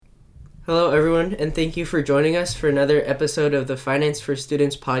Hello, everyone, and thank you for joining us for another episode of the Finance for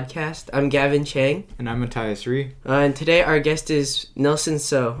Students podcast. I'm Gavin Chang. And I'm Matthias Ree. And today our guest is Nelson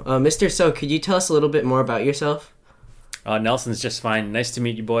Soh. Mr. Soh, could you tell us a little bit more about yourself? Nelson's just fine. Nice to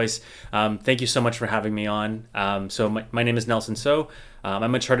meet you, boys. Thank you so much for having me on. My name is Nelson Soh.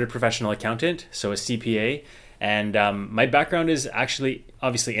 I'm a chartered professional accountant, so a CPA. And my background is actually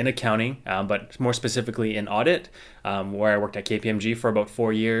obviously in accounting, but more specifically in audit, where I worked at KPMG for about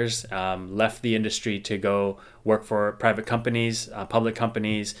 4 years, left the industry to go work for private companies, public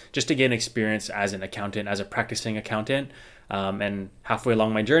companies, just to gain experience as an accountant, as a practicing accountant. And halfway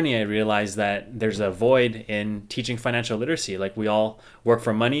along my journey, I realized that there's a void in teaching financial literacy. Like, we all work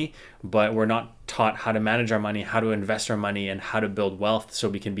for money, but we're not taught how to manage our money, how to invest our money, and how to build wealth so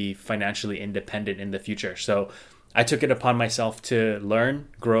we can be financially independent in the future. So I took it upon myself to learn,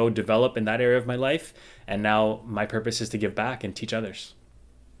 grow, develop in that area of my life. And now my purpose is to give back and teach others.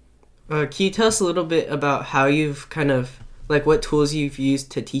 Can you tell us a little bit about how you've what tools you've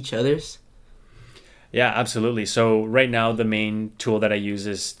used to teach others? Yeah, absolutely. So right now, the main tool that I use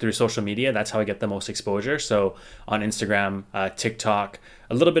is through social media. That's how I get the most exposure. So on Instagram, TikTok,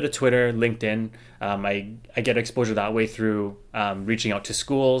 a little bit of Twitter, LinkedIn. I get exposure that way through reaching out to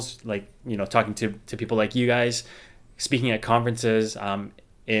schools, talking to people like you guys, speaking at conferences.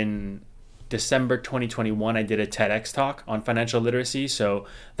 In December 2021, I did a TEDx talk on financial literacy. So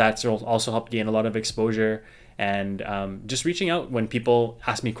that's also helped gain a lot of exposure, and just reaching out when people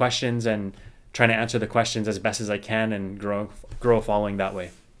ask me questions and trying to answer the questions as best as I can and grow a following that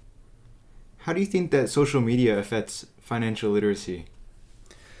way. How do you think that social media affects financial literacy?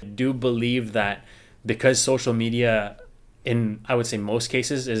 I do believe that because social media, in I would say most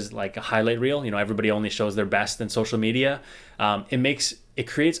cases, is like a highlight reel. Everybody only shows their best in social media. It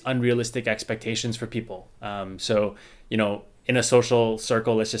creates unrealistic expectations for people. In a social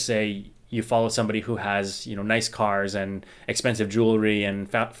circle, let's just say you follow somebody who has nice cars and expensive jewelry and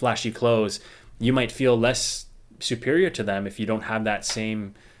flashy clothes. You might feel less superior to them if you don't have that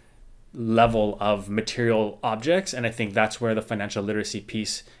same level of material objects. And I think that's where the financial literacy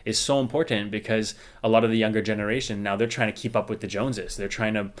piece is so important, because a lot of the younger generation now, they're trying to keep up with the Joneses. They're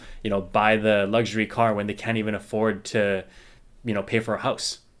trying to buy the luxury car when they can't even afford to pay for a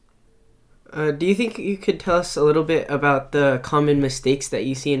house. Do you think you could tell us a little bit about the common mistakes that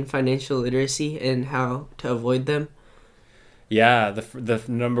you see in financial literacy and how to avoid them? Yeah, the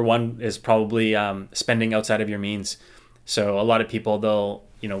number one is probably spending outside of your means. So a lot of people, they'll,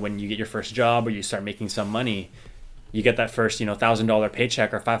 when you get your first job or you start making some money, you get that first, $1,000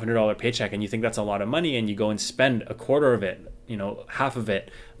 paycheck or $500 paycheck, and you think that's a lot of money, and you go and spend a quarter of it, half of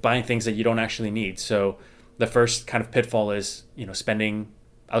it, buying things that you don't actually need. So the first kind of pitfall is, spending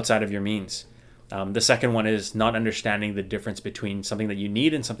outside of your means. The second one is not understanding the difference between something that you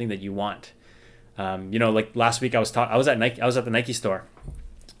need and something that you want. Like last week I was at Nike. I was at the Nike store.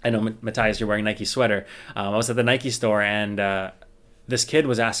 I know, Matthias, you're wearing Nike sweater. I was at the Nike store, and this kid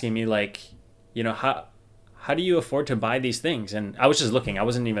was asking me, how do you afford to buy these things? And I was just looking. I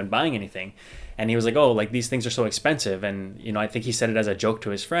wasn't even buying anything. And he was like, oh, these things are so expensive. And I think he said it as a joke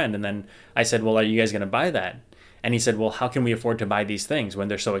to his friend. And then I said, well, are you guys going to buy that? And he said, well, how can we afford to buy these things when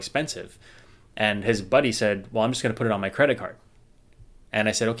they're so expensive? And his buddy said, well, I'm just going to put it on my credit card. And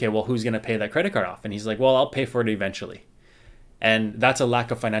I said, okay, well, who's going to pay that credit card off? And he's like, well, I'll pay for it eventually. And that's a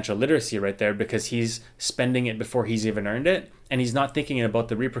lack of financial literacy right there, because he's spending it before he's even earned it. And he's not thinking about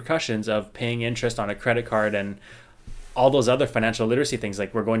the repercussions of paying interest on a credit card and all those other financial literacy things.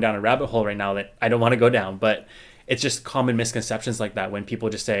 Like, we're going down a rabbit hole right now that I don't want to go down, but it's just common misconceptions like that when people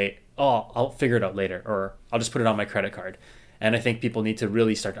just say, oh, I'll figure it out later, or I'll just put it on my credit card. And I think people need to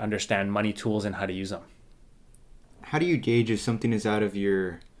really start to understand money tools and how to use them. How do you gauge if something is out of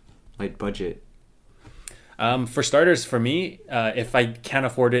your budget? For starters, for me, if I can't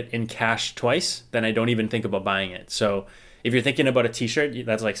afford it in cash twice, then I don't even think about buying it. So if you're thinking about a t-shirt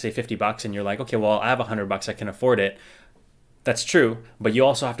that's say $50, and you're like, okay, well, I have $100, I can afford it. That's true. But you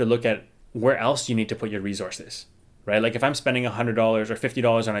also have to look at where else you need to put your resources, right? Like, if I'm spending $100 or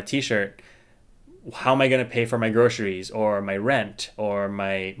 $50 on a t-shirt, how am I going to pay for my groceries or my rent or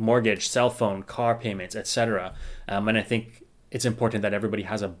my mortgage, cell phone, car payments, etc.? And I think it's important that everybody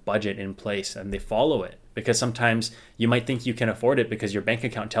has a budget in place and they follow it, because sometimes you might think you can afford it because your bank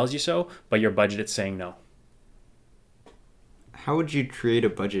account tells you so, but your budget is saying no. How would you create a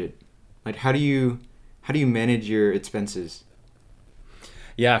budget? How do you manage your expenses?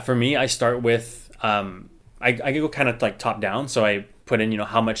 Yeah, for me, I start with I go kind of top down. So I put in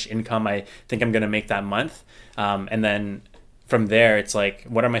how much income I think I'm going to make that month, and then from there, it's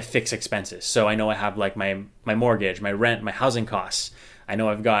what are my fixed expenses? So I know I have my mortgage, my rent, my housing costs. I know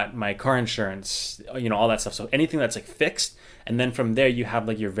I've got my car insurance, all that stuff. So anything that's like fixed, and then from there you have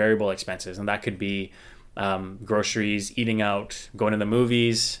like your variable expenses, and that could be groceries, eating out, going to the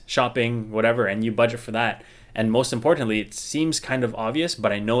movies, shopping, whatever, and you budget for that. And most importantly, it seems kind of obvious,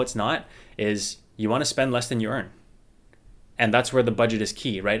 but I know it's not, is you want to spend less than you earn. And that's where the budget is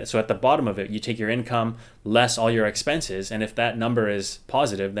key, right? So at the bottom of it, you take your income less all your expenses. And if that number is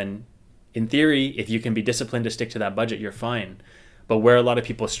positive, then in theory, if you can be disciplined to stick to that budget, you're fine. But where a lot of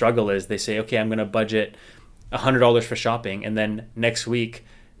people struggle is they say, okay, I'm going to budget $100 for shopping. And then next week,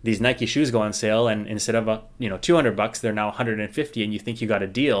 these Nike shoes go on sale. And instead of $200, they're now $150. And you think you got a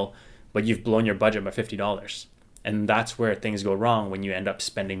deal, but you've blown your budget by $50. And that's where things go wrong when you end up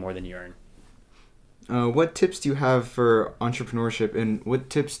spending more than you earn. What tips do you have for entrepreneurship, and what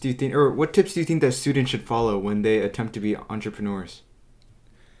tips do you think that students should follow when they attempt to be entrepreneurs?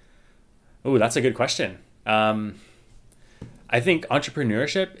 Oh, that's a good question. I think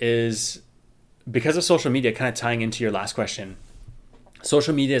entrepreneurship is, because of social media, kind of tying into your last question.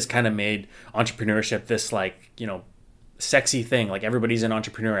 Social media has kind of made entrepreneurship this sexy thing. Like everybody's an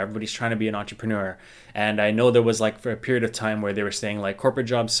entrepreneur, everybody's trying to be an entrepreneur. And I know there was like for a period of time where they were saying like corporate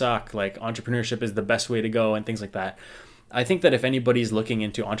jobs suck, like entrepreneurship is the best way to go and things like that. I think that if anybody's looking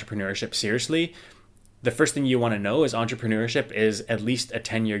into entrepreneurship seriously, the first thing you want to know is entrepreneurship is at least a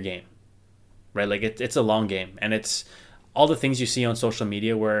 10-year game, right? Like it's a long game, and it's all the things you see on social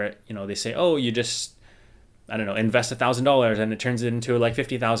media where, they say, oh, you just, I don't know, invest $1,000 and it turns into like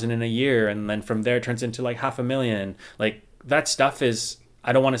 50,000 in a year. And then from there it turns into like $500,000. Like that stuff is,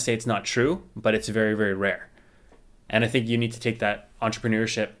 I don't want to say it's not true, but it's very, very rare. And I think you need to take that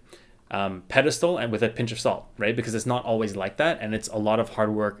entrepreneurship pedestal and with a pinch of salt, right? Because it's not always like that. And it's a lot of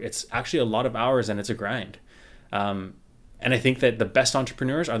hard work. It's actually a lot of hours and it's a grind. And I think that the best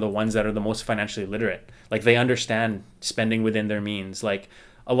entrepreneurs are the ones that are the most financially literate. Like they understand spending within their means. Like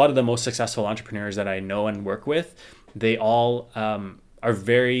a lot of the most successful entrepreneurs that I know and work with, they all are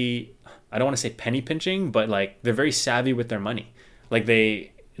very, I don't want to say penny pinching, but like they're very savvy with their money. Like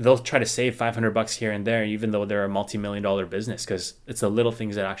they'll try to save $500 here and there, even though they're a multi-million-dollar business, because it's the little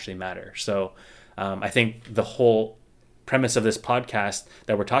things that actually matter. So I think the whole premise of this podcast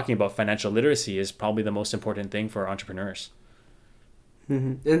that we're talking about financial literacy is probably the most important thing for entrepreneurs.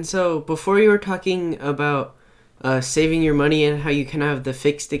 Mm-hmm. And so before you were talking about saving your money and how you can have the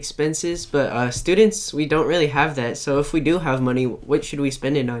fixed expenses, but students, we don't really have that. So if we do have money, what should we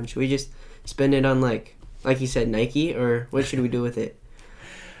spend it on? Should we just spend it on like you said, Nike, or what should we do with it?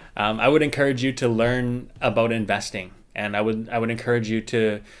 I would encourage you to learn about investing, and I would encourage you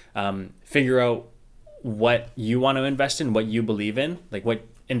to figure out what you want to invest in, what you believe in,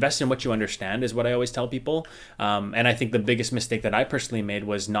 invest in what you understand is what I always tell people. And I think the biggest mistake that I personally made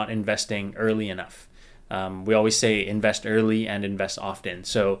was not investing early enough. We always say invest early and invest often.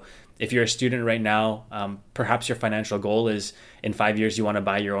 So if you're a student right now, perhaps your financial goal is in 5 years you want to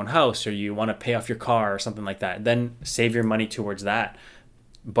buy your own house or you want to pay off your car or something like that. Then save your money towards that.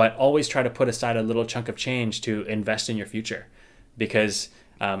 But always try to put aside a little chunk of change to invest in your future. Because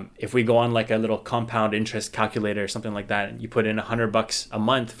if we go on like a little compound interest calculator or something like that, and you put in $100 a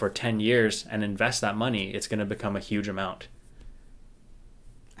month for 10 years and invest that money, it's going to become a huge amount.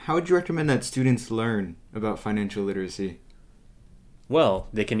 How would you recommend that students learn about financial literacy? Well,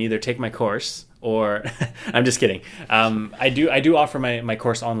 they can either take my course or I'm just kidding. I do offer my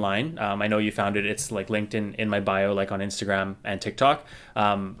course online. I know you found it. It's like linked in my bio, like on Instagram and TikTok.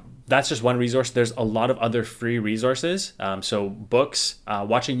 That's just one resource. There's a lot of other free resources. So books,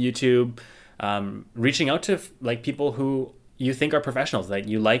 watching YouTube, reaching out to like people who you think are professionals that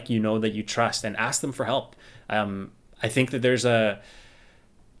you like, that you trust, and ask them for help. I think that there's a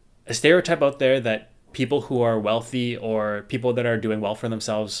stereotype out there that people who are wealthy or people that are doing well for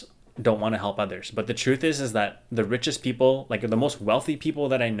themselves don't want to help others. But the truth is that the richest people, like the most wealthy people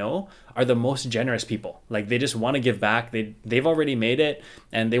that I know, are the most generous people. Like they just want to give back. They've already made it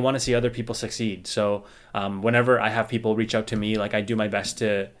and they want to see other people succeed. So whenever I have people reach out to me, like I do my best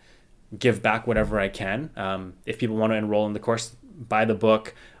to give back whatever I can. If people want to enroll in the course, buy the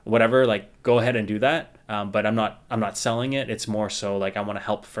book, whatever, like go ahead and do that. But I'm not selling it. It's more so like I want to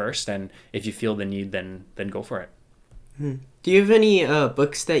help first. And if you feel the need, then go for it. Do you have any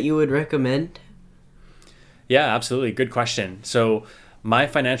books that you would recommend? Yeah, absolutely. Good question. So my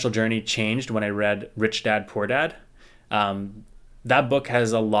financial journey changed when I read Rich Dad, Poor Dad. That book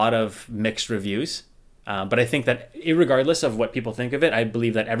has a lot of mixed reviews. But I think that irregardless of what people think of it, I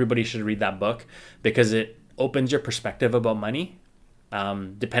believe that everybody should read that book because it opens your perspective about money.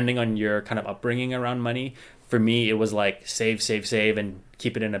 Depending on your kind of upbringing around money, for me, it was like save, save, save, and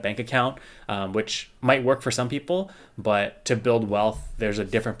keep it in a bank account, which might work for some people. But to build wealth, there's a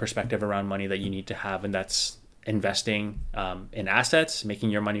different perspective around money that you need to have, and that's investing in assets, making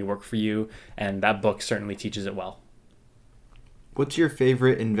your money work for you. And that book certainly teaches it well. What's your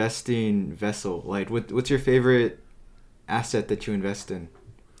favorite investing vessel? Like, what's your favorite asset that you invest in?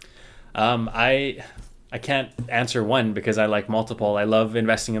 I can't answer one because I like multiple. I love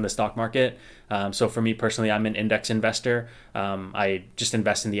investing in the stock market. So for me personally, I'm an index investor. I just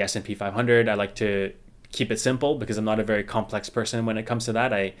invest in the S&P 500. I like to keep it simple because I'm not a very complex person when it comes to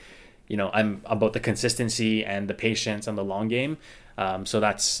that. I'm about the consistency and the patience and the long game. So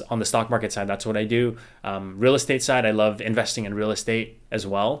that's on the stock market side. That's what I do. Real estate side, I love investing in real estate as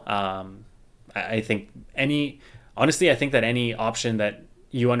well. I think that any option that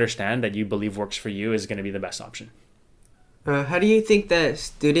you understand that you believe works for you is going to be the best option. How do you think that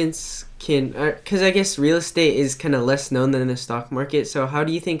students can, because I guess real estate is kind of less known than the stock market, so how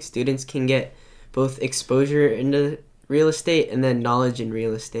do you think students can get both exposure into real estate and then knowledge in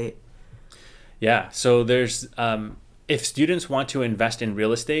real estate? Yeah, so there's, if students want to invest in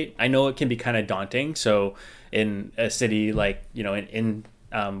real estate, I know it can be kind of daunting. So in a city like, in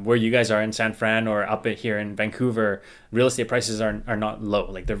where you guys are in San Fran or up here in Vancouver, real estate prices are not low.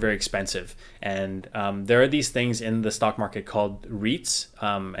 Like they're very expensive. And there are these things in the stock market called REITs,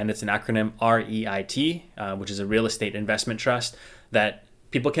 and it's an acronym REIT, which is a real estate investment trust that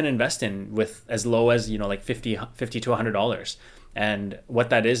people can invest in with as low as, like $50 to $100. And what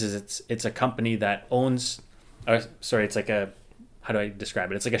that is it's a company that owns, it's like a, how do I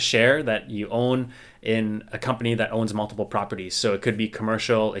describe it? It's like a share that you own in a company that owns multiple properties. So it could be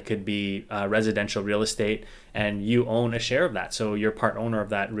commercial, it could be residential real estate, and you own a share of that. So you're part owner of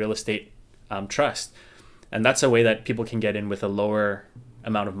that real estate trust. And that's a way that people can get in with a lower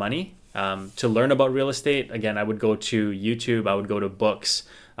amount of money. To learn about real estate, again, I would go to YouTube, I would go to books,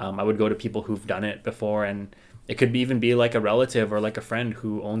 I would go to people who've done it before, and it could even be like a relative or like a friend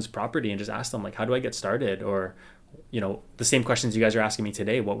who owns property and just ask them, like, how do I get started? Or the same questions you guys are asking me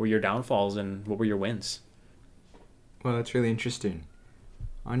today. What were your downfalls and what were your wins? Well, that's really interesting.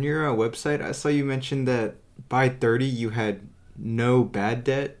 On your website, I saw you mentioned that by 30 you had no bad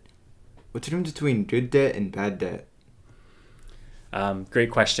debt. What's the difference between good debt and bad debt?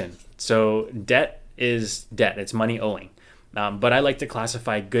 Great question. So debt is debt. It's money owing. But I like to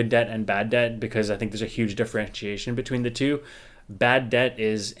classify good debt and bad debt because I think there's a huge differentiation between the two. Bad debt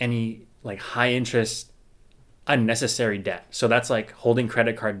is any like high interest unnecessary debt. So that's like holding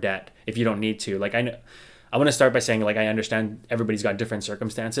credit card debt if you don't need to. Like I want to start by saying, like, I understand everybody's got different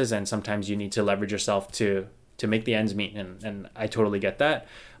circumstances and sometimes you need to leverage yourself to make the ends meet, and I totally get that.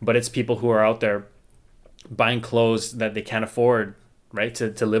 But it's people who are out there buying clothes that they can't afford, right,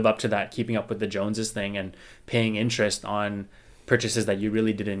 to live up to that keeping up with the Joneses thing and paying interest on purchases that you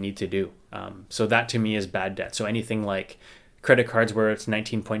really didn't need to do. So that to me is bad debt. So anything like credit cards where it's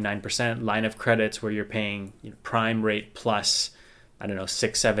 19.9%, line of credits where you're paying prime rate plus,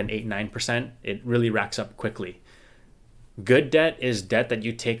 6, 7, 8, 9%, it really racks up quickly. Good debt is debt that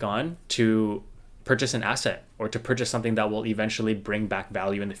you take on to purchase an asset or to purchase something that will eventually bring back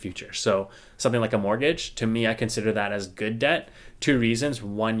value in the future. So something like a mortgage, to me, I consider that as good debt. 2 reasons.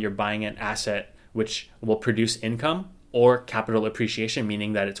 One, you're buying an asset which will produce income or capital appreciation,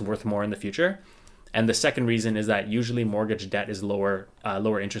 meaning that it's worth more in the future. And the second reason is that usually mortgage debt is lower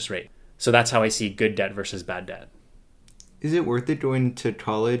interest rate. So that's how I see good debt versus bad debt. Is it worth it going to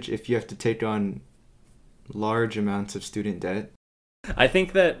college if you have to take on large amounts of student debt? I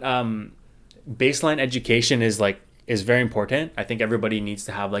think that baseline education is very important. I think everybody needs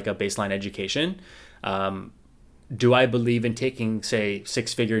to have like a baseline education. Do I believe in taking, say,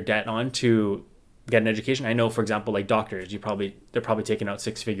 6-figure debt on to get an education? I know, for example, like doctors, they're probably taking out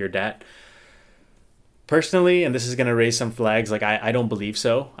 6-figure debt. Personally, and this is going to raise some flags, like I don't believe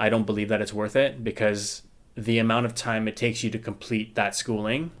so. I don't believe that it's worth it because the amount of time it takes you to complete that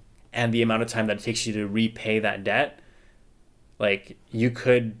schooling and the amount of time that it takes you to repay that debt, like you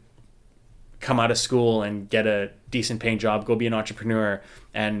could come out of school and get a decent paying job, go be an entrepreneur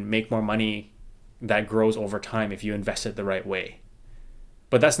and make more money that grows over time if you invest it the right way.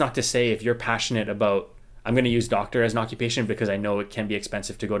 But that's not to say if you're passionate about, I'm going to use doctor as an occupation because I know it can be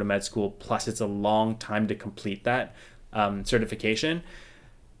expensive to go to med school. Plus, it's a long time to complete that certification.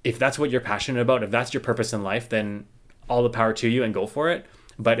 If that's what you're passionate about, if that's your purpose in life, then all the power to you and go for it.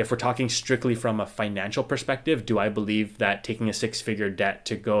 But if we're talking strictly from a financial perspective, do I believe that taking a 6-figure debt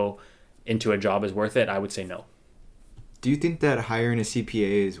to go into a job is worth it? I would say no. Do you think that hiring a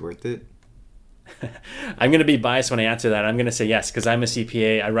CPA is worth it? I'm going to be biased when I answer that. I'm going to say yes, because I'm a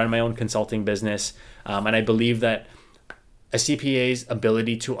CPA. I run my own consulting business. And I believe that a CPA's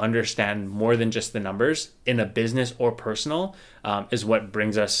ability to understand more than just the numbers in a business or personal is what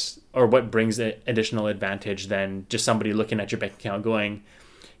brings us, or what brings the additional advantage than just somebody looking at your bank account going,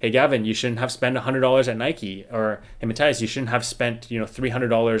 hey, Gavin, you shouldn't have spent $100 at Nike, or hey, Matthias, you shouldn't have spent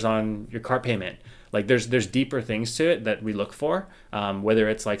 $300 on your car payment. Like there's deeper things to it that we look for, whether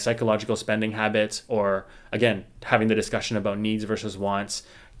it's like psychological spending habits, or again having the discussion about needs versus wants.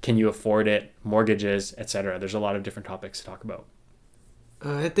 Can you afford it? Mortgages, etc. There's a lot of different topics to talk about.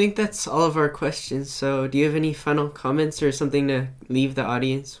 I think that's all of our questions. So do you have any final comments or something to leave the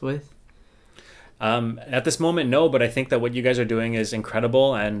audience with? At this moment, no, but I think that what you guys are doing is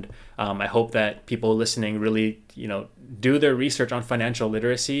incredible. And I hope that people listening really, do their research on financial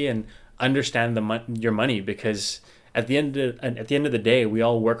literacy and understand your money, because at the end of the day, we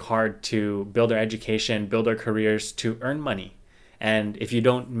all work hard to build our education, build our careers, to earn money. And if you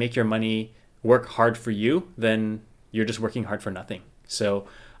don't make your money work hard for you, then you're just working hard for nothing. So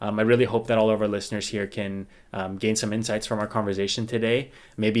I really hope that all of our listeners here can gain some insights from our conversation today,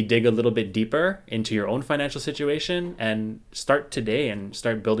 maybe dig a little bit deeper into your own financial situation, and start today and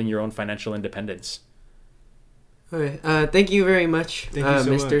start building your own financial independence. All right. Thank you very much,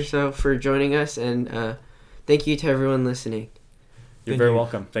 Mr. Soh, for joining us, and thank you to everyone listening. You're very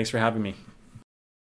welcome. Thanks for having me.